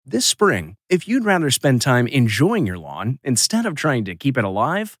This spring, if you'd rather spend time enjoying your lawn instead of trying to keep it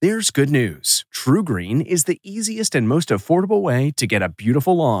alive, there's good news. TruGreen is the easiest and most affordable way to get a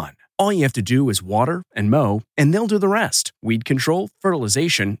beautiful lawn. All you have to do is water and mow, and they'll do the rest. Weed control,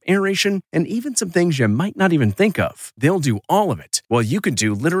 fertilization, aeration, and even some things you might not even think of. They'll do all of it, while you can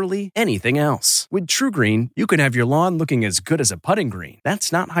do literally anything else. With TruGreen, you can have your lawn looking as good as a putting green.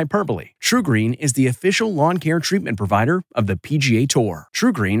 That's not hyperbole. TruGreen is the official lawn care treatment provider of the PGA Tour.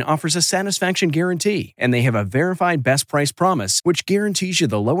 TruGreen offers a satisfaction guarantee, and they have a verified best price promise, which guarantees you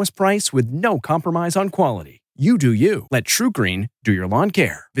the lowest price with no compromise on quality. You do you. Let TruGreen do your lawn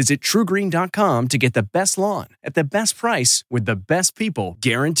care. Visit TruGreen.com to get the best lawn at the best price with the best people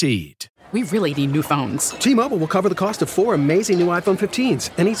guaranteed. We really need new phones. T-Mobile will cover the cost of 4 amazing new iPhone 15s,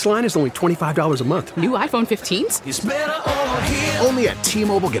 and each line is only $25 a month. New iPhone 15s? It's better over here. Only at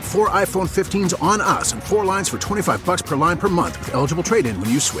T-Mobile, get 4 iPhone 15s on us and 4 lines for $25 per line per month with eligible trade-in when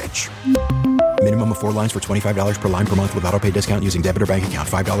you switch. Minimum of 4 lines for $25 per line per month with autopay discount using debit or bank account.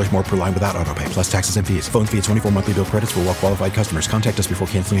 $5 more per line without autopay, plus taxes and fees. Phone fee at 24 monthly bill credits for well-qualified customers. Contact us before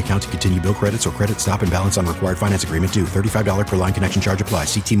canceling account to continue bill credits or credit stop and balance on required finance agreement due. $35 per line connection charge applies.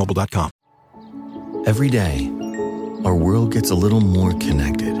 See T-Mobile.com. Every day, our world gets a little more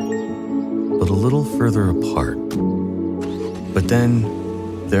connected, but a little further apart. But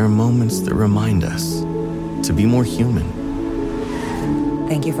then, there are moments that remind us to be more human.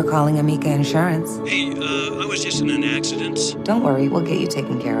 Thank you for calling Amica Insurance. Hey, I was just in an accident. Don't worry, we'll get you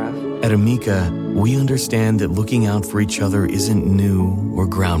taken care of. At Amica, we understand that looking out for each other isn't new or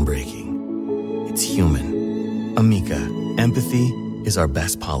groundbreaking. It's human. Amica, empathy is our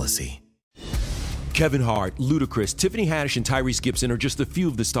best policy. Kevin Hart, Ludacris, Tiffany Haddish, and Tyrese Gibson are just a few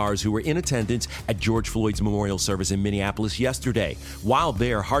of the stars who were in attendance at George Floyd's memorial service in Minneapolis yesterday. While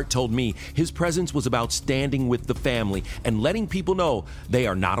there, Hart told me his presence was about standing with the family and letting people know they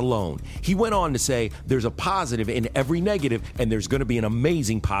are not alone. He went on to say there's a positive in every negative, and there's going to be an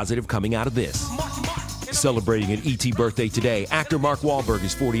amazing positive coming out of this. Celebrating an E.T. birthday today, actor Mark Wahlberg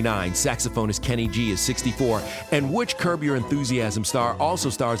is 49, saxophonist Kenny G is 64, and which Curb Your Enthusiasm star also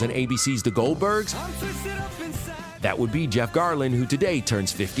stars on ABC's The Goldbergs? That would be Jeff Garlin, who today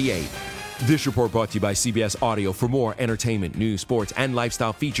turns 58. This report brought to you by CBS Audio. For more entertainment, news, sports, and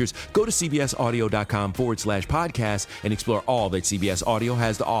lifestyle features, go to cbsaudio.com/podcast and explore all that CBS Audio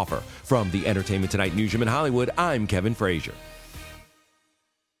has to offer. From the Entertainment Tonight newsroom in Hollywood, I'm Kevin Frazier.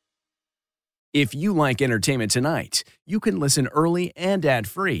 If you like Entertainment Tonight, you can listen early and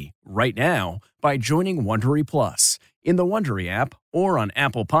ad-free right now by joining Wondery Plus in the Wondery app or on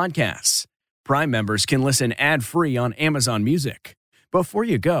Apple Podcasts. Prime members can listen ad-free on Amazon Music. Before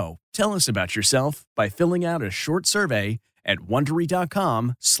you go, tell us about yourself by filling out a short survey at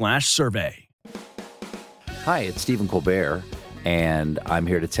Wondery.com/survey. Hi, it's Stephen Colbert, and I'm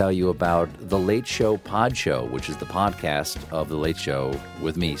here to tell you about The Late Show Pod Show, which is the podcast of The Late Show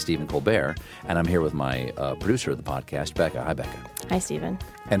with me, Stephen Colbert, and I'm here with my producer of the podcast, Becca. Hi, Becca. Hi, Stephen.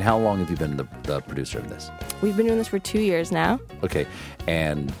 And how long have you been the producer of this? We've been doing this for 2 years now. Okay,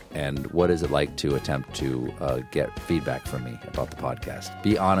 and what is it like to attempt to get feedback from me about the podcast?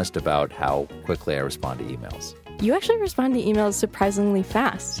 Be honest about how quickly I respond to emails. You actually respond to emails surprisingly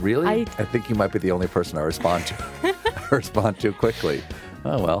fast. Really? I think you might be the only person I respond to. I respond to quickly.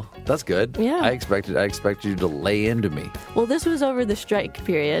 Oh, well, that's good. Yeah. I expected you to lay into me. Well, this was over the strike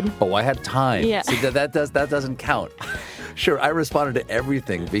period. Oh, I had time. Yeah. See, that doesn't count. Sure, I responded to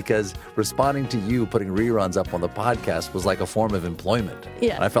everything because responding to you putting reruns up on the podcast was like a form of employment.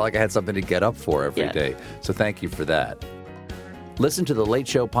 Yeah. And I felt like I had something to get up for every day. So thank you for that. Listen to The Late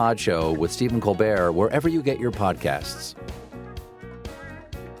Show Pod Show with Stephen Colbert wherever you get your podcasts.